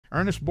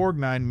Ernest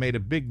Borgnine made a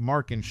big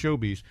mark in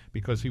showbiz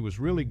because he was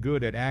really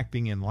good at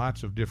acting in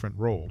lots of different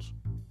roles.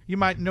 You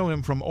might know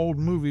him from old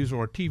movies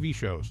or TV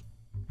shows.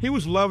 He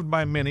was loved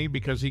by many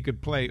because he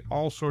could play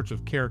all sorts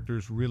of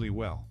characters really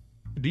well.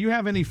 Do you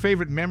have any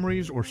favorite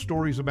memories or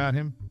stories about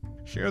him?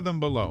 Share them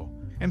below,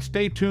 and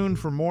stay tuned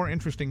for more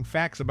interesting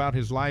facts about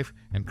his life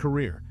and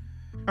career.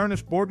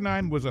 Ernest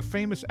Borgnine was a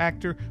famous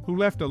actor who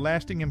left a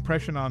lasting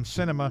impression on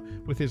cinema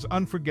with his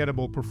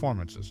unforgettable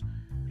performances.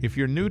 If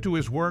you're new to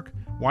his work,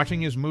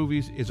 watching his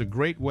movies is a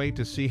great way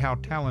to see how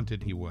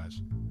talented he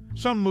was.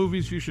 Some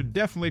movies you should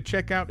definitely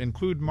check out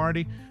include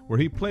Marty, where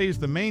he plays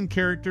the main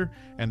character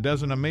and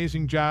does an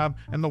amazing job,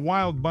 and The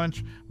Wild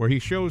Bunch, where he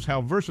shows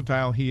how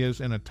versatile he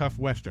is in a tough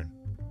Western.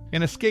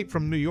 In Escape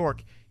from New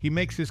York, he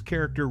makes his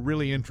character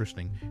really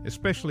interesting,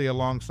 especially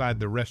alongside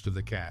the rest of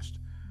the cast.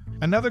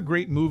 Another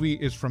great movie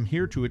is From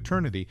Here to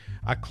Eternity,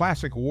 a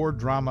classic war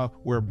drama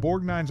where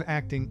Borgnine's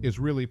acting is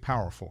really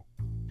powerful.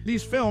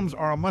 These films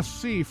are a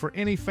must-see for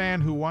any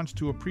fan who wants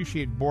to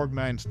appreciate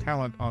Borgnine's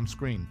talent on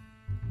screen.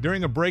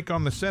 During a break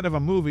on the set of a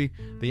movie,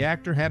 the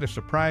actor had a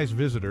surprise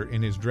visitor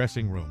in his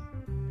dressing room.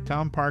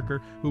 Tom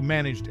Parker, who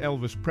managed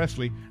Elvis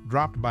Presley,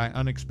 dropped by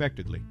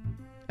unexpectedly.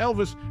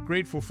 Elvis,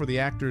 grateful for the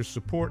actor's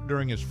support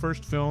during his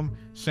first film,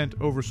 sent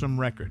over some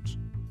records.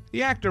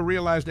 The actor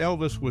realized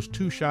Elvis was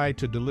too shy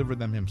to deliver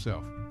them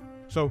himself,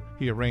 so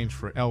he arranged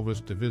for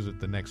Elvis to visit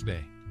the next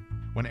day.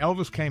 When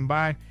Elvis came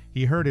by,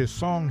 he heard his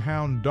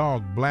songhound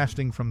dog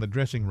blasting from the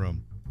dressing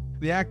room.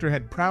 The actor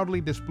had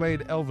proudly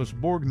displayed Elvis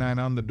Borgnine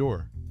on the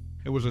door.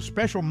 It was a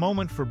special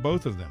moment for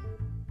both of them.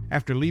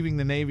 After leaving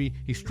the Navy,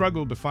 he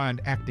struggled to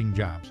find acting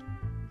jobs.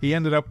 He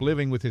ended up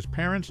living with his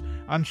parents,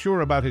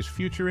 unsure about his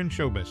future in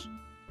showbiz.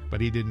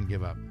 But he didn't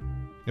give up.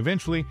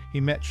 Eventually,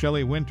 he met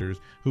Shelley Winters,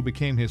 who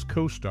became his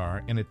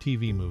co-star in a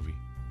TV movie.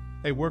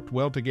 They worked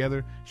well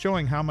together,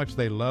 showing how much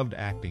they loved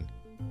acting.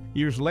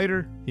 Years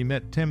later, he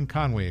met Tim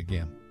Conway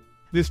again.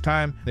 This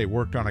time, they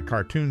worked on a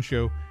cartoon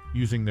show,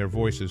 using their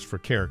voices for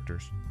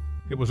characters.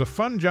 It was a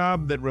fun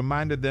job that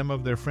reminded them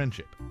of their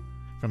friendship.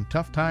 From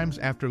tough times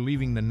after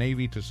leaving the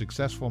Navy to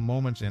successful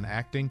moments in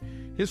acting,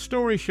 his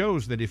story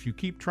shows that if you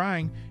keep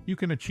trying, you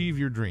can achieve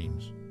your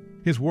dreams.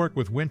 His work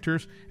with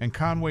Winters and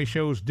Conway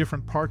shows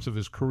different parts of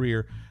his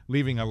career,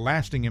 leaving a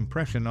lasting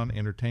impression on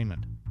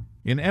entertainment.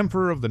 In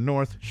Emperor of the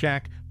North,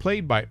 Shaq,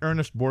 played by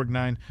Ernest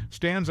Borgnine,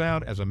 stands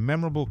out as a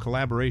memorable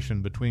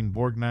collaboration between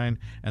Borgnine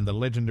and the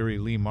legendary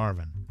Lee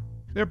Marvin.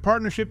 Their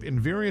partnership in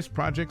various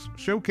projects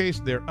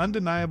showcased their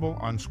undeniable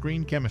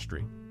on-screen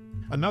chemistry.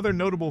 Another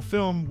notable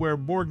film where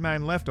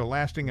Borgnine left a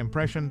lasting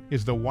impression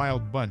is The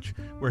Wild Bunch,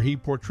 where he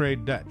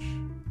portrayed Dutch.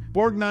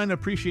 Borgnine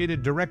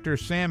appreciated director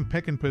Sam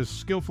Peckinpah's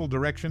skillful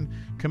direction,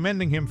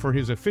 commending him for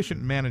his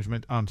efficient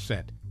management on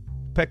set.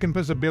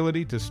 Peckinpah's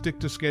ability to stick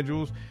to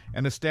schedules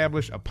and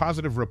establish a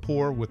positive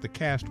rapport with the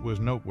cast was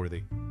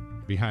noteworthy.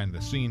 Behind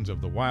the scenes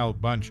of The Wild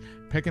Bunch,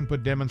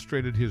 Peckinpah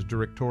demonstrated his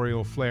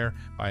directorial flair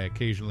by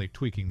occasionally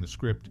tweaking the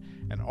script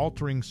and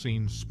altering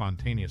scenes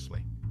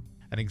spontaneously.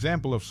 An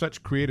example of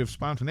such creative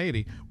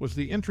spontaneity was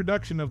the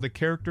introduction of the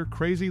character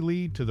Crazy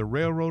Lee to the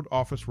railroad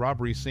office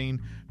robbery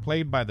scene,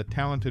 played by the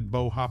talented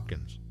Bo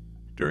Hopkins.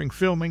 During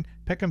filming,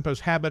 Peckinpah's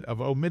habit of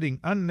omitting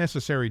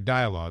unnecessary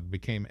dialogue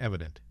became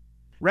evident.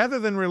 Rather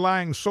than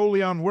relying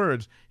solely on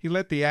words, he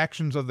let the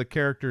actions of the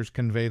characters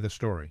convey the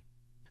story.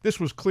 This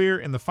was clear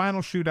in the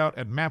final shootout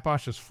at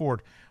Maposh's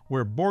Fort,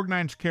 where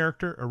Borgnine's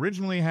character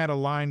originally had a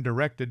line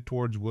directed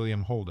towards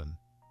William Holden.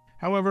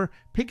 However,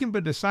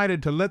 Peckinpah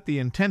decided to let the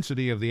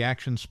intensity of the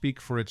action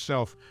speak for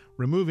itself,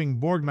 removing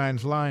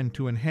Borgnine's line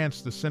to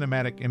enhance the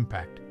cinematic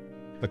impact.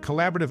 The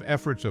collaborative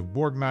efforts of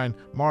Borgnine,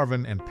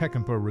 Marvin, and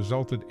Peckinpah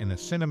resulted in a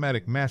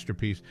cinematic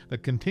masterpiece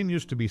that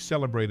continues to be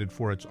celebrated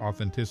for its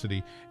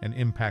authenticity and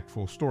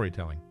impactful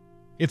storytelling.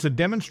 It's a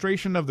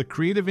demonstration of the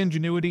creative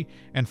ingenuity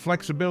and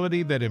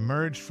flexibility that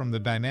emerged from the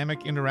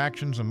dynamic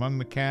interactions among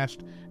the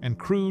cast and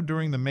crew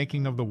during the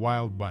making of The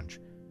Wild Bunch.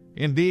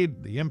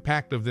 Indeed, the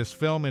impact of this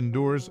film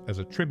endures as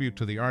a tribute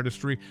to the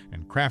artistry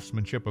and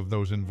craftsmanship of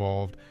those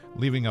involved,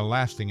 leaving a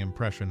lasting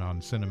impression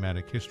on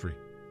cinematic history.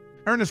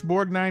 Ernest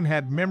Borgnine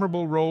had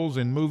memorable roles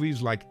in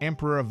movies like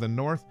Emperor of the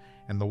North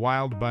and The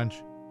Wild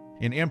Bunch.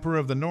 In Emperor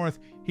of the North,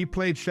 he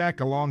played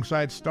Shaq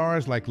alongside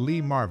stars like Lee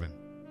Marvin.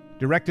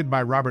 Directed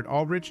by Robert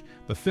Aldrich,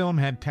 the film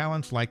had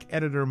talents like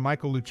editor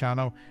Michael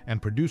Luciano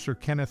and producer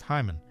Kenneth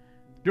Hyman.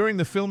 During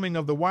the filming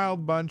of The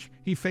Wild Bunch,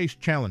 he faced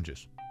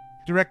challenges.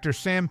 Director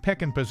Sam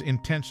Peckinpah's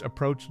intense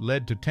approach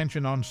led to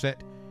tension on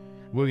set.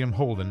 William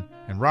Holden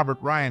and Robert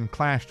Ryan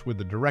clashed with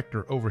the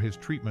director over his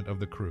treatment of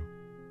the crew.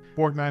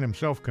 Borgnine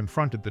himself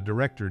confronted the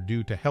director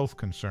due to health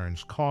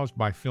concerns caused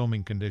by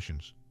filming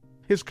conditions.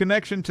 His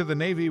connection to the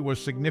Navy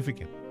was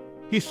significant.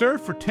 He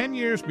served for 10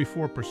 years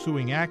before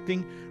pursuing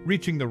acting,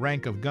 reaching the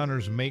rank of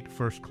gunner's mate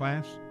first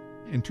class.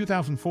 In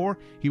 2004,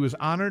 he was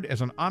honored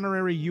as an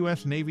honorary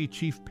U.S. Navy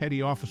Chief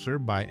Petty Officer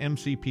by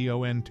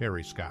MCPON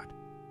Terry Scott.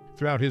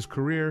 Throughout his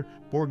career,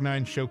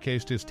 Borgnine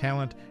showcased his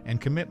talent and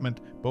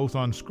commitment both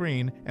on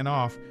screen and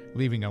off,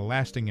 leaving a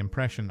lasting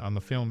impression on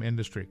the film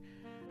industry.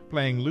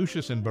 Playing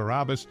Lucius in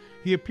Barabbas,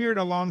 he appeared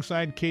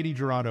alongside Katie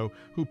Jurado,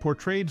 who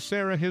portrayed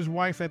Sarah, his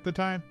wife at the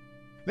time.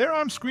 Their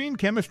on-screen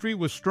chemistry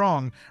was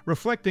strong,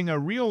 reflecting a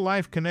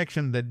real-life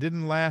connection that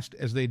didn't last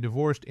as they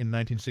divorced in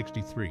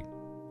 1963.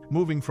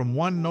 Moving from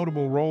one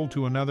notable role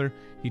to another,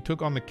 he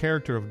took on the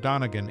character of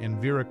Donegan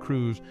in Vera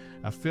Cruz,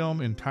 a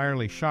film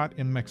entirely shot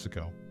in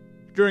Mexico.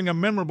 During a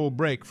memorable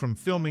break from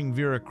filming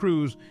Vera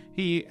Cruz,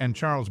 he and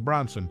Charles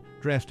Bronson,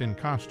 dressed in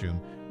costume,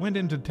 went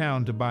into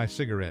town to buy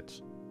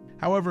cigarettes.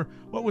 However,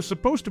 what was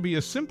supposed to be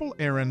a simple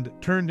errand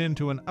turned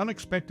into an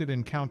unexpected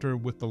encounter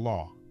with the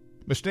law.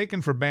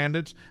 Mistaken for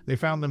bandits, they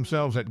found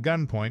themselves at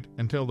gunpoint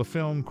until the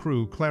film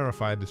crew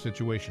clarified the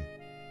situation.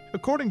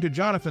 According to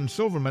Jonathan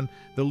Silverman,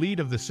 the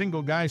lead of the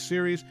Single Guy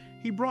series,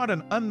 he brought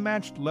an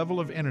unmatched level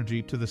of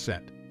energy to the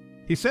set.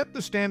 He set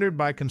the standard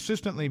by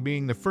consistently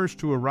being the first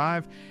to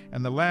arrive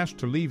and the last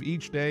to leave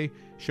each day,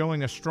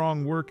 showing a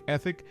strong work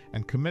ethic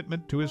and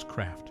commitment to his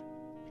craft.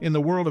 In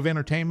the world of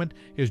entertainment,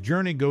 his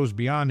journey goes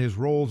beyond his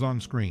roles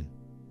on screen.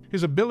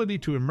 His ability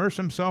to immerse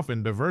himself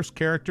in diverse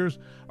characters,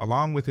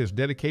 along with his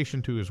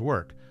dedication to his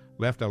work,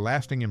 left a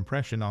lasting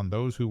impression on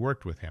those who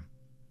worked with him.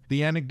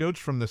 The anecdotes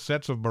from the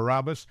sets of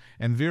Barabbas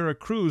and Vera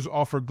Cruz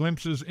offer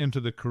glimpses into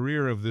the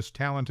career of this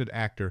talented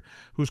actor,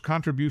 whose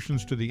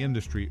contributions to the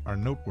industry are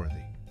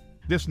noteworthy.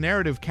 This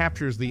narrative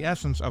captures the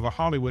essence of a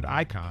Hollywood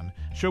icon,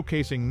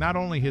 showcasing not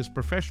only his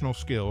professional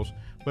skills,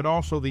 but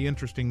also the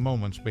interesting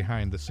moments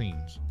behind the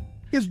scenes.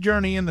 His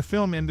journey in the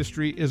film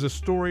industry is a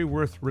story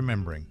worth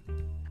remembering.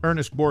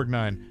 Ernest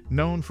Borgnine,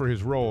 known for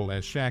his role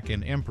as Shaq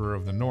in Emperor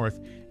of the North,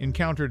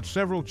 encountered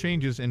several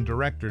changes in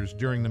directors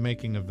during the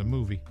making of the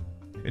movie.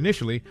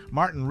 Initially,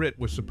 Martin Ritt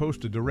was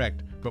supposed to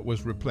direct, but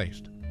was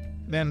replaced.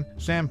 Then,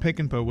 Sam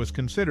Peckinpah was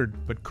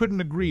considered, but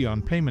couldn't agree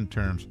on payment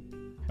terms.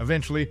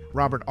 Eventually,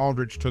 Robert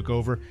Aldrich took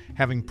over,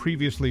 having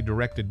previously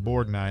directed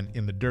Borgnine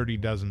in The Dirty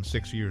Dozen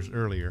 6 years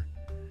earlier.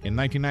 In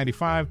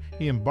 1995,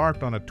 he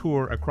embarked on a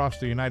tour across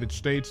the United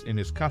States in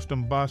his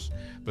custom bus,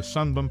 the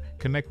Sunbeam,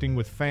 connecting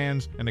with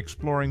fans and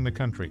exploring the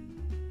country.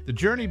 The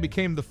journey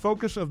became the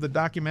focus of the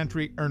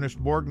documentary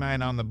Ernest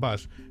Borgnine on the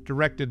Bus,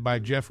 directed by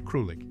Jeff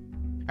Krulik.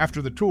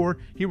 After the tour,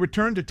 he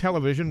returned to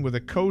television with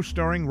a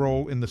co-starring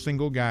role in The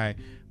Single Guy,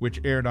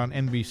 which aired on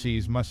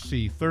NBC's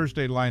must-see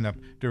Thursday lineup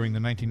during the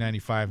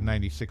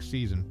 1995-96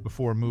 season,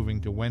 before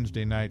moving to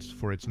Wednesday nights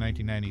for its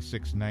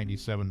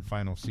 1996-97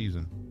 final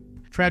season.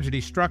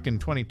 Tragedy struck in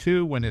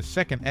 22 when his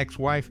second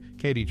ex-wife,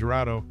 Katie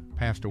Jurado,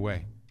 passed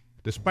away.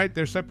 Despite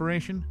their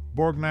separation,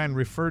 Borgnine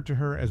referred to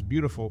her as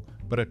beautiful,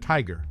 but a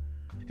tiger.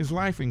 His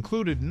life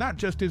included not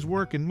just his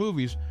work in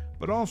movies,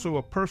 but also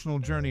a personal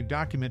journey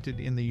documented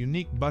in the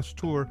unique bus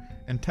tour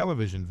and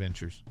television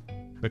ventures.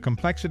 The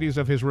complexities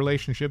of his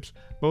relationships,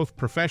 both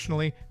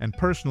professionally and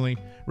personally,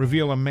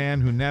 reveal a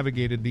man who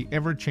navigated the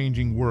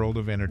ever-changing world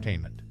of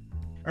entertainment.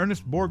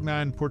 Ernest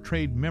Borgnine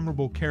portrayed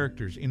memorable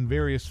characters in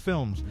various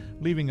films,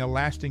 leaving a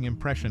lasting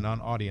impression on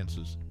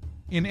audiences.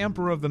 In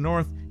Emperor of the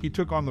North, he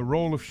took on the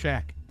role of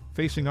Shaq,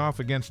 facing off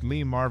against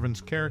Lee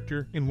Marvin's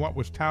character in what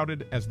was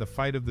touted as the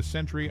fight of the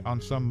century on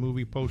some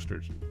movie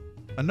posters.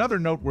 Another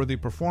noteworthy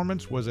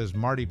performance was as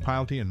Marty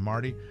Pilety in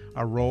Marty,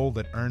 a role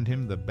that earned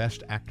him the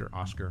Best Actor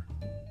Oscar.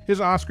 His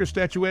Oscar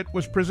statuette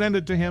was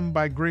presented to him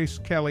by Grace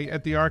Kelly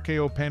at the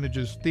RKO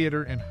Pantages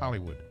Theater in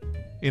Hollywood.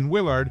 In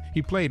Willard,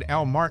 he played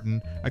Al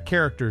Martin, a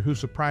character who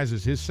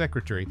surprises his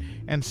secretary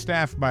and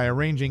staff by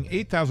arranging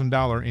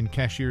 $8,000 in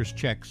cashier's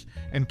checks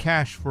and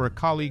cash for a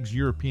colleague's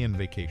European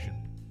vacation.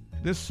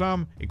 This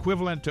sum,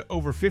 equivalent to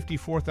over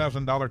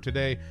 $54,000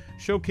 today,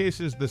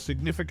 showcases the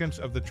significance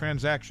of the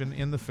transaction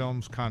in the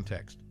film's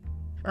context.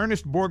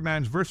 Ernest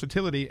Borgnine's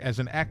versatility as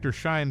an actor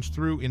shines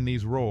through in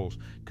these roles,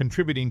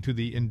 contributing to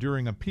the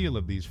enduring appeal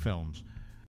of these films,